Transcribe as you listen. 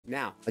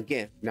Now,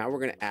 again, now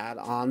we're gonna add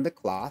on the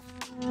cloth.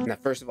 Now,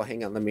 first of all,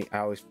 hang on, I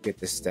always forget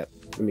this step.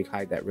 Let me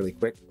hide that really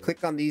quick.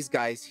 Click on these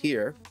guys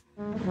here,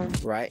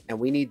 right? And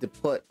we need to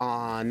put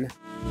on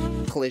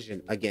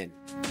collision again,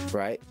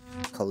 right?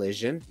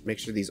 Collision, make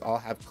sure these all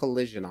have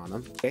collision on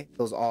them, okay?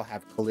 Those all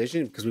have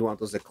collision because we want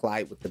those to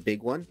collide with the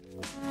big one.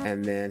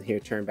 And then here,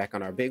 turn back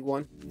on our big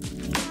one.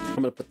 I'm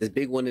gonna put this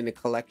big one in the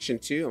collection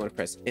too. I'm gonna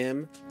press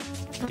M,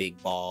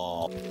 big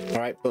ball. All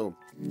right, boom.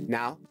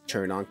 Now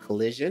turn on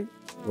collision.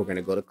 We're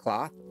gonna go to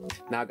cloth.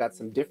 Now I got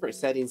some different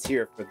settings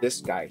here for this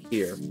guy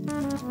here.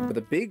 For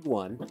the big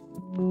one,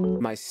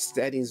 my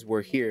settings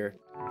were here,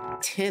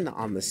 10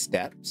 on the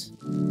steps.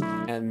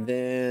 And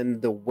then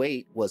the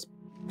weight was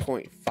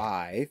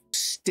 0.5.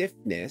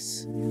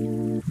 Stiffness,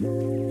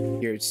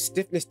 your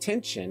stiffness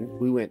tension,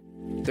 we went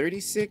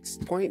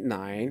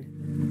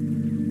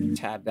 36.9.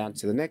 Tab down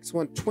to the next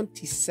one,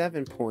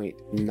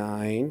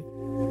 27.9.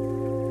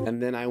 And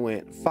then I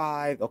went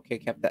 5. Okay,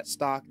 kept that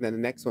stock. And then the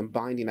next one,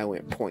 binding, I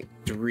went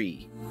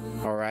 0.3.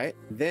 All right.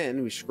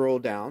 Then we scroll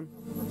down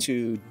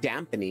to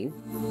dampening.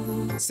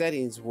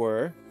 Settings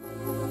were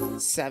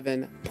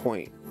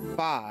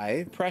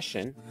 7.5.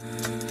 Compression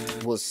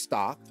was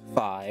stock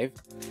 5.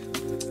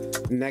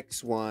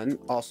 Next one,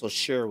 also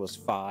shear, was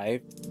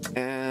 5.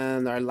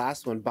 And our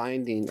last one,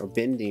 binding or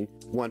bending,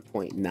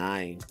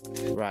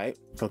 1.9. Right?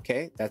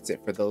 Okay, that's it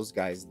for those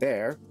guys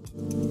there.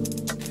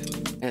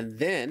 And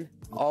then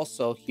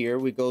also here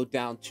we go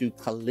down to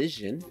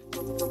collision.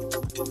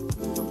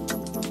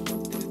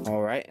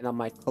 All right, and on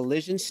my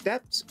collision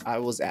steps, I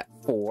was at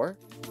 4.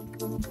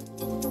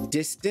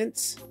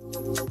 Distance,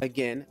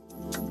 again,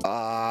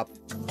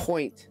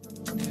 point.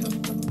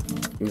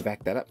 Let me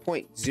back that up.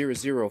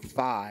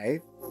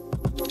 0.005.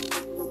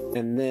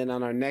 And then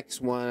on our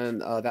next one,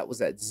 that was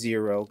at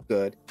 0.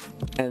 Good.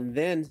 And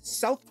then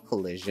self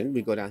collision.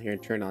 We go down here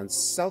and turn on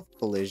self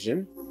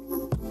collision.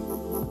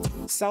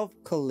 Self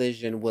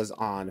collision was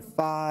on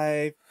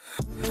 5.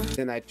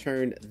 Then I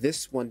turned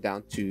this one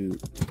down to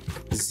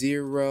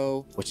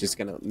 0, which is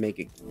gonna make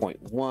it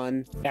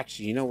 0.1.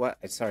 Actually, you know what?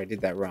 Sorry, I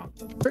did that wrong.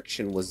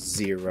 Friction was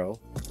 0.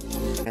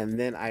 And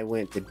then I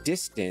went to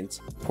distance,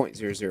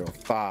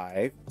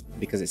 0.005,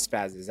 because it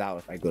spazzes out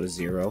if I go to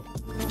 0.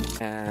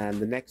 And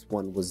the next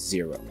one was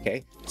 0,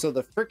 okay? So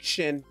the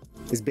friction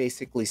is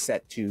basically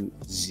set to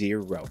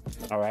 0,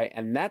 all right?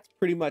 And that's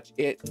pretty much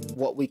it.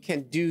 What we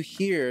can do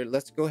here,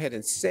 let's go ahead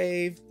and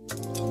save.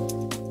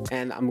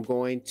 And I'm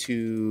going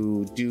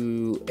to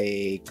do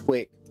a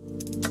quick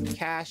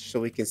cache so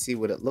we can see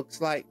what it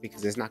looks like,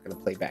 because it's not going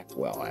to play back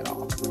well at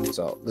all.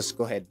 So let's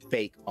go ahead and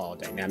bake all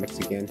dynamics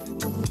again.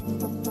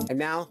 And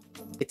now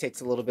it takes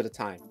a little bit of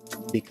time,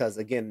 because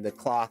again, the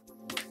cloth,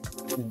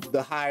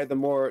 the higher,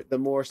 the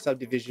more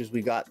subdivisions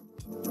we got,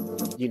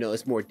 you know,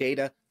 it's more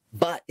data,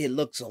 but it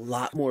looks a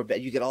lot more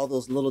better. You get all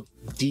those little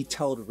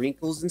detailed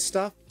wrinkles and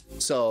stuff.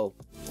 So,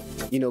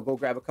 you know, go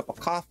grab a cup of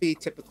coffee.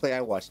 Typically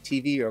I watch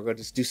TV or go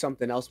just do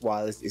something else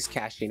while it's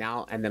caching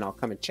out, and then I'll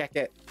come and check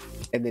it,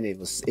 and then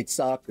it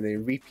sucked, and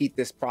then repeat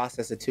this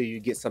process until you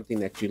get something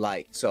that you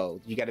like. So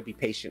you got to be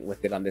patient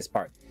with it on this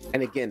part.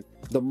 And again,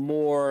 the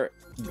more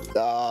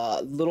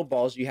little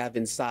balls you have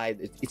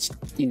inside, it's,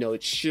 you know,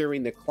 it's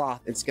shearing the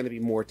cloth. It's going to be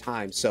more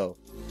time. So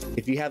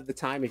if you have the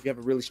time, if you have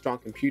a really strong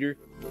computer,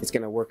 it's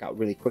going to work out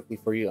really quickly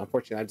for you.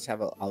 Unfortunately, I just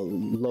have a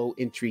low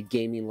entry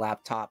gaming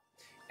laptop,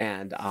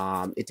 and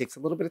it takes a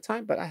little bit of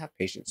time, but I have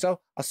patience.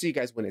 So I'll see you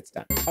guys when it's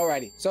done.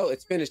 Alrighty, so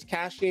it's finished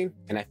caching,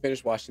 and I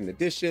finished washing the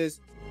dishes.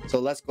 So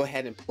let's go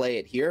ahead and play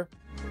it here.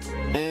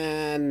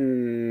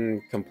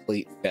 And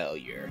complete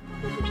failure,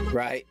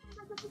 right?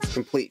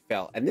 Complete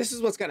fail. And this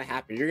is what's gonna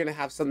happen. You're gonna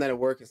have some that are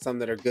work and some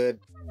that are good.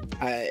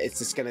 It's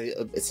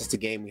just a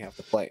game we have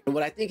to play. And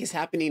what I think is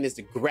happening is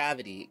the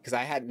gravity, because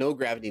I had no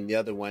gravity in the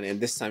other one, and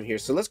this time here.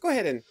 So let's go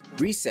ahead and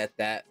reset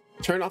that.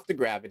 Turn off the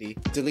gravity,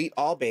 delete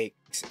all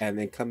bakes, and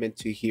then come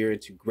into here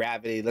into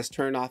gravity. Let's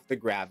turn off the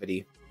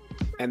gravity.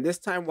 And this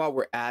time while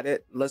we're at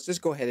it, let's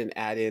just go ahead and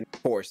add in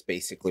force,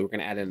 basically. We're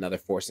gonna add in another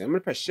force. And I'm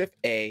gonna press Shift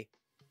A,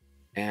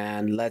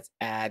 and let's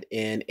add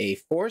in a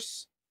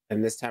force.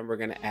 And this time we're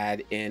gonna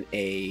add in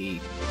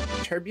a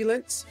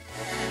turbulence.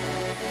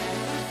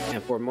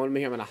 And for a moment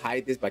here, I'm gonna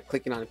hide this by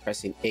clicking on and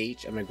pressing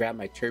H. I'm gonna grab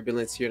my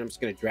turbulence here, and I'm just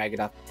gonna drag it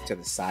off to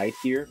the side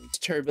here.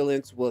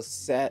 Turbulence was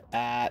set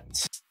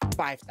at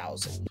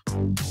 5,000.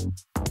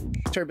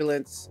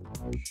 Turbulence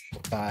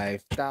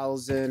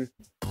 5,000.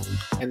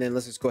 And then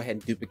let's just go ahead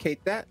and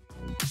duplicate that.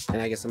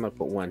 And I guess I'm gonna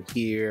put one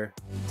here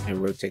and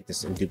rotate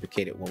this and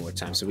duplicate it one more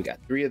time. So we got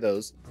 3 of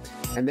those.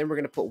 And then we're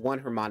gonna put one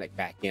harmonic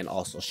back in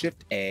also.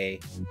 Shift A,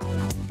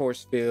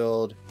 force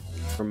field,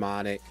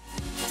 harmonic,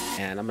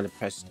 and I'm gonna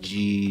press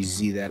G,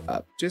 Z that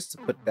up, just to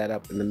put that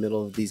up in the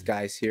middle of these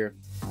guys here.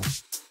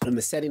 And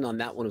the setting on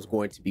that one is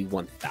going to be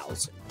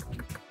 1,000.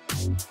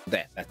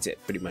 That's it,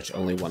 pretty much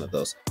only one of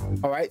those.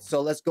 All right,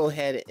 so let's go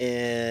ahead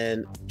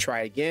and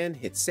try again.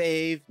 Hit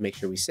save, make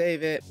sure we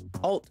save it.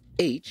 Alt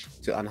H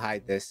to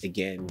unhide this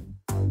again.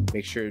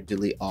 Make sure to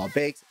delete all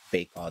bakes,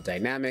 bake all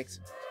dynamics.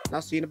 And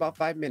I'll see you in about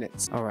 5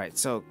 minutes. All right,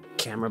 so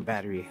camera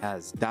battery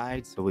has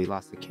died, so we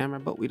lost the camera,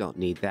 but we don't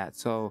need that.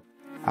 So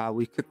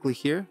we quickly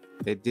here,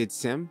 it did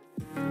sim,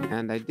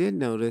 and I did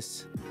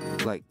notice,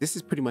 like, this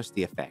is pretty much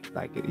the effect.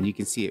 Like, you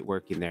can see it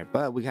working there,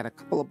 but we got a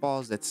couple of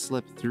balls that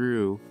slipped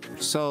through.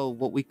 So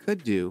what we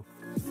could do,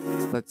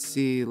 let's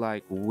see,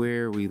 like,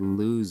 where we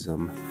lose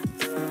them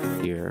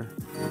here.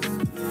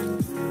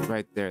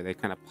 Right there, they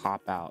kind of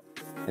pop out.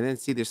 And then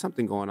see, there's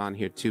something going on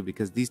here too,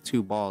 because these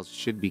two balls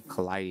should be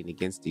colliding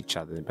against each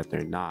other, but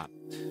they're not.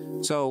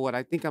 So what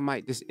I think I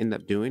might just end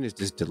up doing is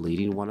just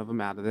deleting one of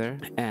them out of there,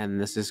 and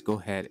let's just go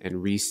ahead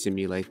and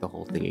re-simulate the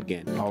whole thing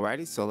again.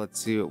 Alrighty, so let's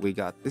see what we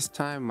got this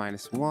time.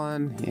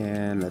 -1,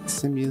 and let's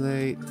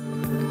simulate.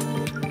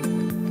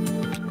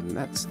 And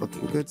that's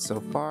looking good so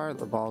far.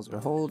 The balls are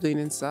holding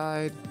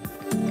inside.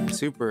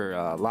 Super,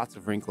 lots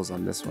of wrinkles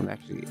on this one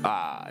actually.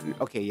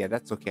 Okay, yeah,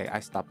 that's okay.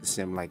 I stopped the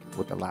sim like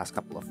with the last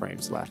couple of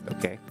frames left.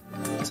 Okay,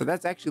 so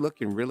that's actually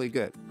looking really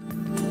good.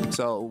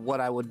 So what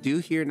I will do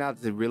here now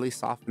to really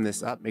soften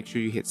this up, make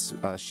sure you hit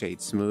shade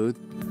smooth,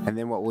 and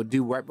then what we'll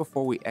do right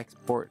before we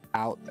export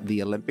out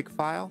the Olympic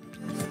file,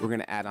 we're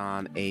gonna add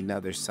on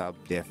another sub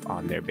diff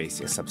on their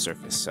basic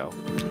subsurface. So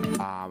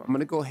I'm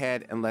gonna go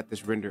ahead and let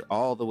this render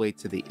all the way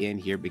to the end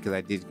here, because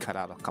I did cut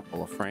out a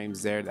couple of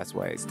frames there. That's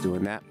why it's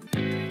doing that.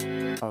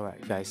 All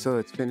right, guys, so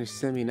it's finished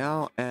simming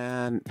out,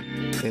 and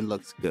it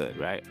looks good,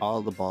 right?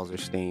 All the balls are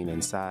staying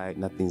inside.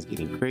 Nothing's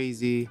getting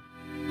crazy.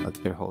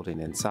 Look, they're holding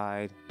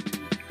inside.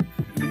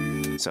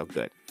 So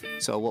good.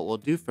 So what we'll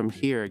do from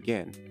here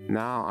again,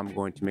 now I'm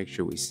going to make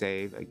sure we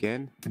save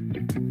again.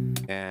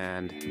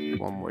 And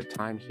one more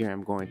time here,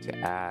 I'm going to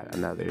add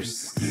another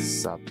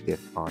sub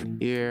diff on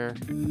here.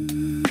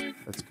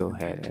 Let's go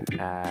ahead and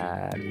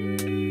add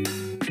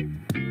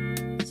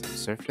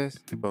surface.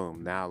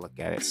 Boom. Now look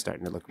at it. It's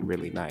starting to look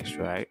really nice,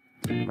 right?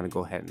 I'm going to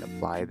go ahead and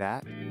apply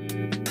that.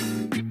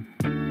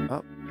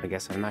 Oh, I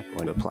guess I'm not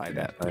going to apply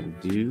that.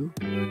 Undo.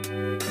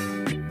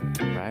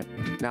 Right.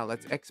 Now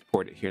let's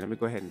export it here. Let me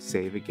go ahead and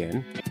save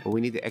again. But we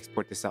need to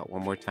export this out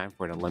one more time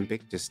for an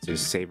Olympic, just to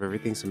save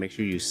everything. So make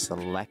sure you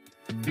select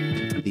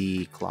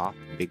the cloth,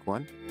 big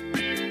one,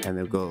 and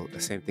then go the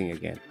same thing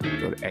again.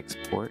 Go to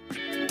export,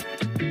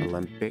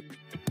 Olympic.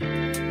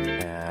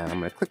 And I'm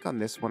going to click on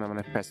this one. I'm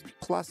going to press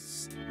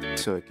plus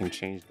so it can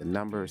change the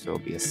number. So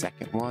it'll be a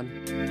second one.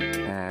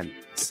 And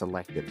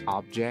selected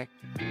object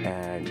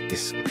and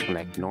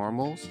disconnect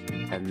normals,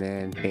 and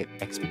then hit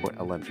export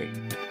Olympic.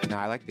 Now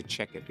I like to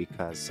check it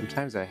because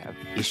sometimes I have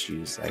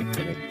issues like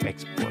when it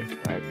exports,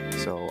 right?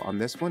 So on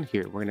this one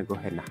here, we're going to go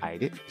ahead and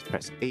hide it. Just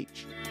press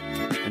H.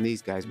 And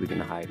these guys, we can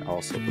hide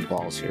also the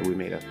balls here. We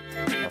made a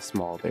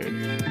small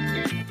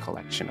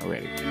collection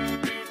already.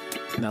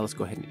 Now let's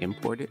go ahead and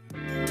import it.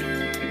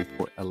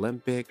 Import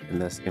Olympic, and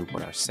let's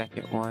import our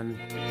second one.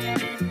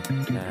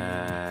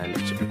 And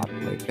it should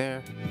populate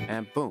there.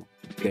 And boom,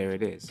 there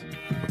it is.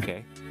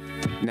 Okay.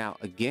 Now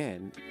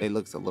again, it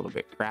looks a little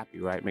bit crappy,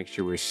 right? Make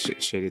sure we're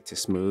shaded to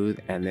smooth.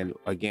 And then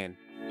again,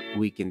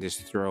 we can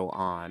just throw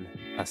on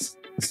a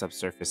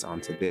subsurface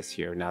onto this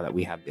here now that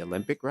we have the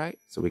Olympic, right?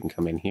 So we can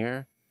come in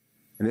here.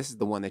 And this is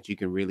the one that you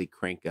can really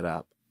crank it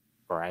up,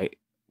 right?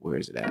 Where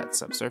is it at?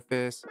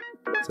 Subsurface.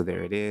 So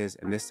there it is.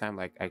 And this time,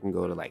 like, I can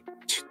go to like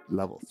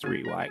level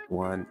 3, like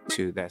 1,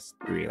 2, that's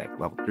 3, like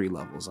level 3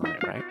 levels on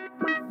it, right?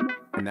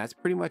 And that's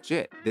pretty much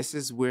it. This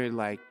is where,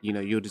 like, you know,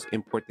 you'll just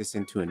import this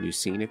into a new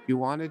scene if you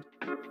wanted.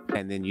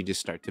 And then you just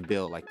start to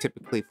build. Like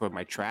typically for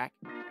my track,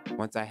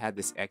 once I had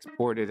this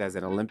exported as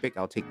an Olympic,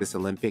 I'll take this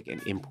Olympic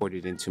and import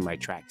it into my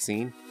track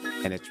scene,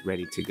 and it's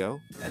ready to go.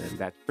 And then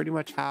that's pretty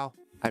much how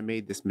I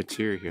made this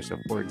material here. So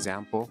for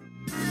example,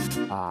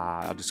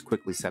 I'll just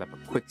quickly set up a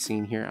quick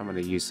scene here. I'm going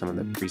to use some of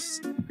the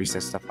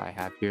preset stuff I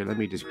have here. Let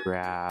me just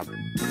grab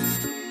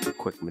a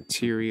quick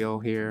material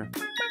here.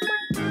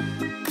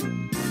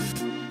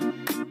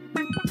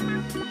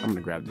 I'm going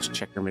to grab this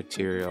checker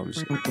material. I'm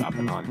just going to drop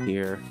it on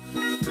here.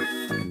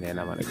 And then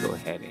I'm going to go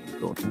ahead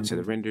and go into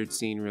the rendered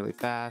scene really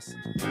fast.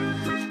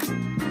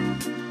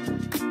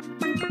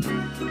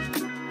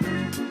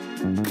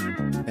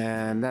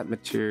 And that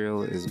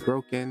material is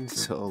broken,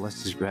 so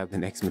let's just grab the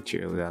next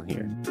material down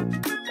here.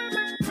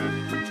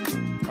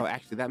 Oh,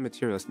 actually, that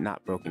material is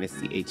not broken. It's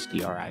the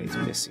HDRI is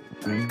missing.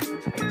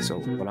 Okay, so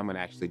what I'm going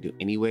to actually do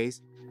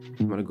anyways,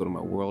 I'm going to go to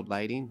my world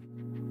lighting.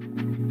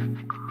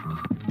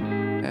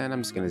 And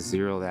I'm just going to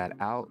zero that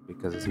out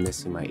because it's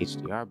missing my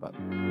HDR. But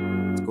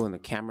let's go in the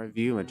camera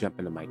view. I'm going to jump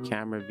into my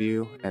camera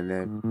view. And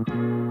then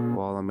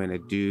all I'm going to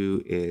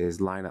do is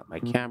line up my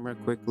camera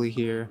quickly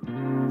here.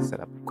 Set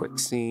up a quick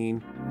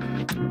scene.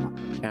 Pop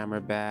the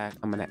camera back.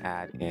 I'm going to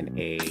add in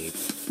a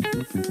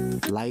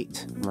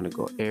light. I'm going to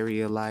go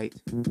area light.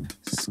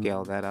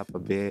 Scale that up a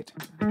bit.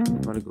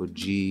 I'm going to go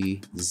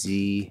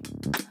GZ.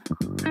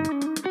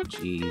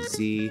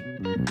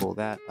 Pull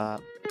that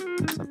up.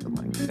 Something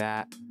like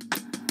that.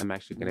 I'm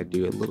actually going to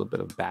do a little bit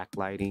of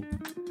backlighting,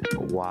 a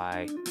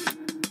Y,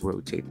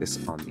 rotate this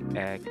on the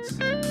X,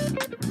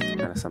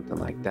 kind of something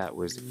like that.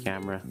 Where's the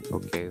camera?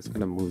 Okay, it's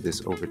gonna move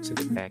this over to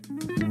the X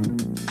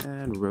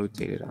and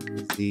rotate it on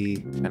the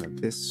Z, kind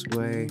of this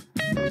way.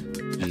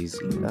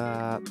 Easy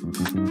up,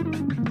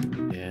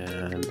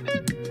 and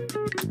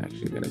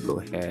actually gonna go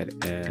ahead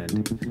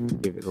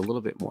and give it a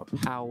little bit more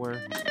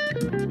power.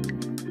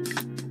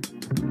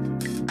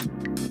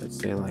 Let's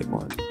say like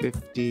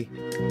 150,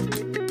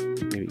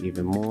 maybe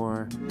even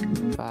more,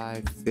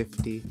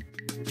 550.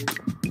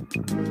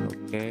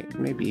 Okay,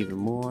 maybe even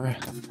more,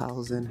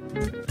 1,000.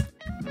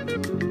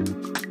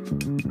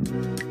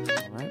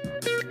 All right,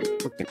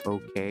 looking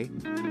okay.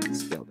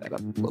 Scale that up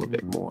a little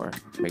bit more.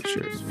 Make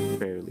sure it's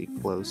fairly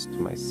close to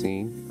my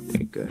scene.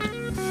 Okay, good.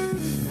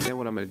 Then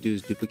what I'm gonna do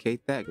is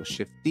duplicate that. Go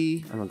Shift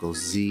D. I'm gonna go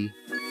Z.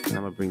 And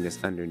I'm gonna bring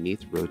this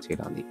underneath, rotate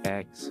on the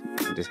X,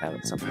 and just have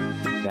it something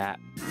like that.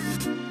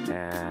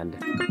 And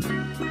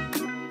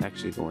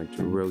actually going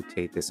to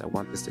rotate this. I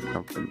want this to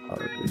come from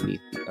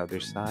underneath the other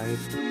side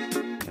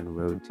and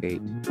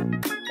rotate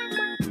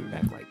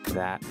back like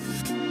that.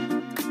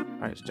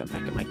 All right, let's jump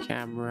back in my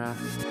camera.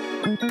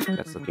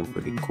 That's looking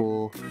pretty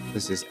cool.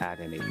 Let's just add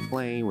in a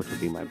plane, which will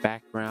be my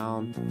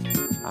background.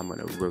 I'm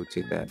gonna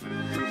rotate that.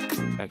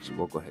 Actually,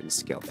 we'll go ahead and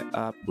scale that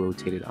up.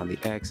 Rotate it on the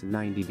X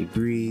 90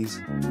 degrees.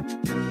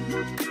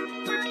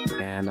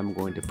 And I'm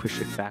going to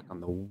push it back on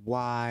the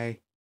Y.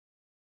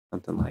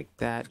 Something like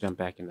that. Jump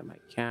back into my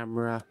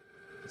camera.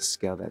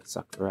 Scale that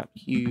sucker up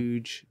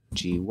huge.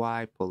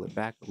 GY, pull it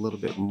back a little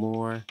bit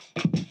more.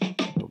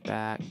 Go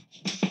back.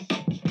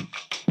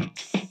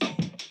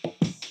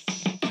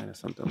 Kind of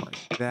something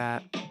like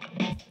that.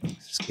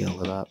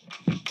 Scale it up.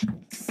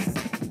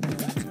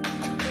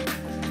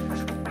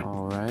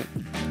 All right.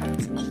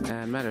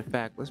 And matter of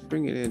fact, let's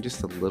bring it in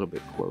just a little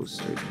bit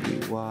closer.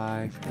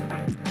 GY.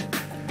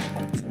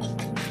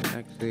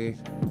 Actually,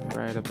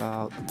 right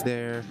about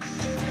there.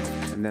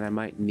 And then I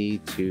might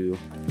need to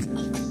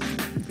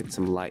get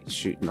some light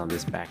shooting on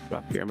this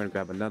backdrop here. I'm gonna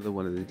grab another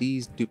one of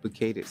these,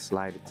 duplicate it,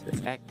 slide it to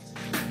the X,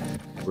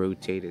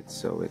 rotate it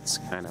so it's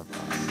kind of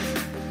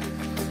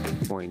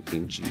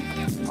pointing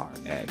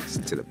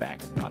GRX to the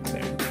backdrop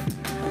there.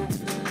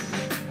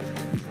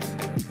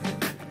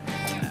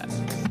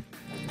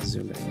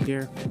 Zoom in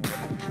here,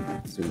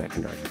 zoom back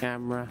into our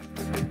camera.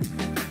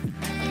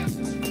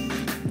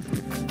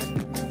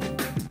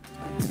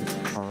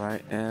 All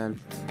right, and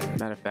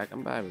matter of fact,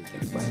 I'm probably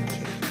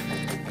gonna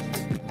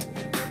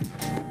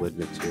wood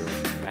material.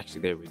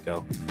 Actually, there we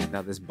go.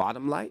 Now this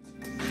bottom light,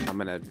 I'm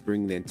gonna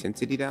bring the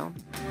intensity down.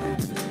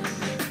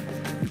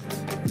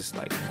 Just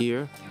like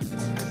here.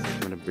 I'm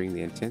gonna bring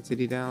the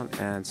intensity down,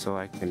 and so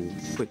I can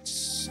quit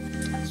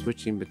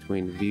switching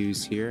between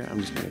views here.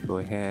 I'm just gonna go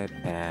ahead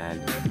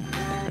and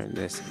turn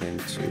this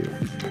into,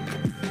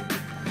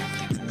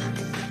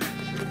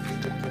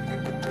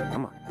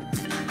 come on.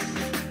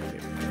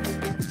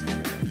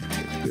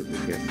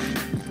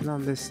 And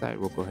on this side,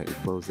 we'll go ahead and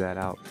close that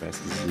out. Press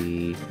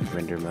Z,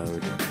 render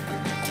mode.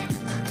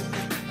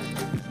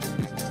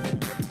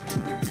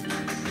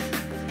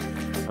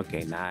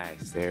 Okay,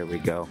 nice. There we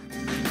go.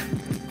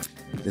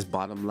 This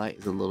bottom light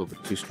is a little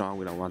bit too strong.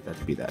 We don't want that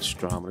to be that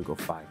strong. I'm gonna go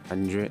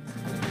 500.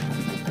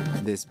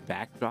 This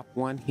backdrop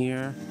one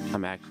here,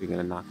 I'm actually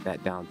gonna knock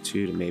that down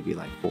too to maybe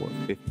like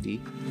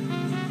 450.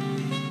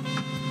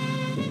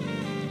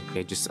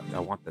 Okay, just I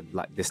want the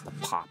this to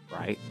pop,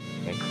 right?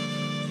 Okay.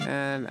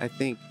 And I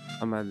think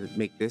I'm gonna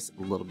make this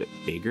a little bit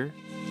bigger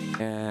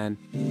and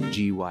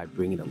GY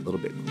bring it a little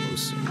bit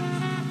closer.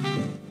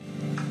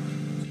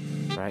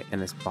 Right,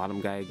 and this bottom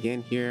guy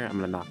again here, I'm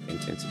gonna knock the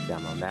intensity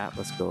down on that.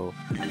 Let's go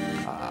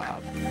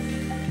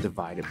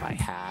divide it by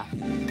half.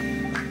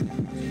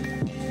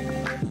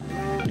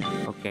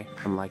 Okay,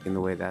 I'm liking the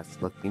way that's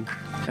looking.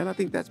 And I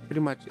think that's pretty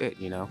much it,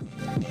 you know.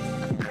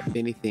 If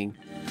anything,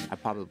 I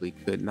probably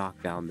could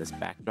knock down this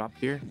backdrop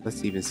here.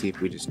 Let's even see if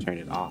we just turn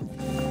it off. See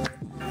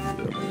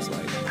what it looks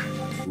like.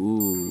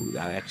 Ooh,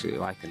 I actually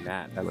liking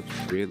that. That looks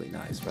really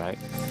nice, right?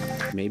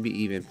 Maybe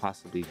even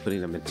possibly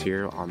putting a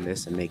material on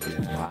this and making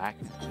it black,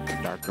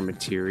 darker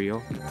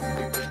material.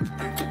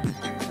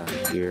 Down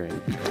here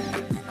and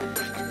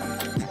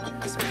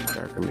some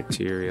darker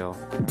material.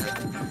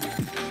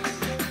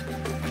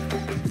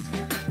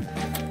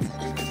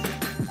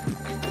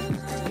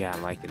 Yeah,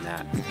 I'm liking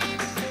that.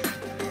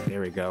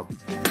 There we go.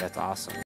 That's awesome.